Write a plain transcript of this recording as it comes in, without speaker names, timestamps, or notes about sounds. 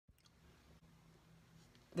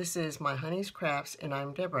This is My Honey's Crafts, and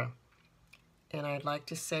I'm Deborah. And I'd like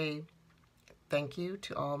to say thank you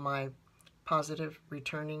to all my positive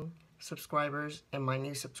returning subscribers and my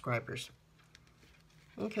new subscribers.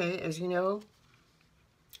 Okay, as you know,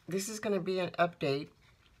 this is going to be an update.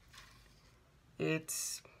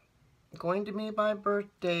 It's going to be my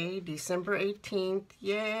birthday, December 18th.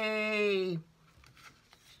 Yay!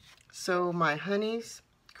 So my Honey's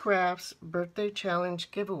Crafts Birthday Challenge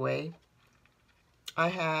giveaway, I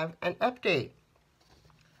have an update.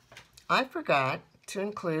 I forgot to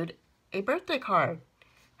include a birthday card.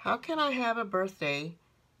 How can I have a birthday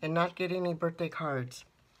and not get any birthday cards?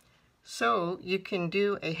 So you can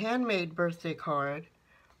do a handmade birthday card,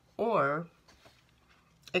 or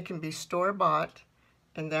it can be store-bought,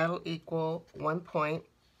 and that'll equal 1 point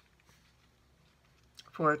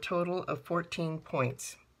for a total of 14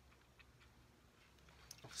 points.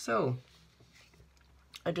 So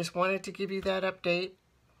I just wanted to give you that update.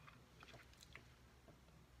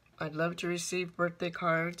 I'd love to receive birthday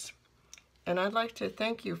cards, and I'd like to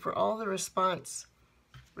thank you for all the responses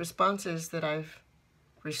that I've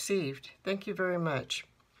received. Thank you very much.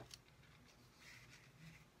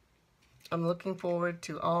 I'm looking forward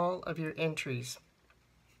to all of your entries.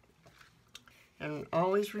 And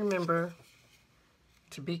always remember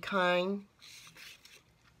to be kind,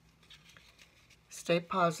 stay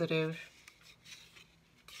positive,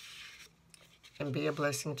 and be a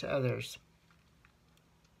blessing to others.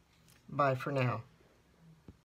 Bye for now.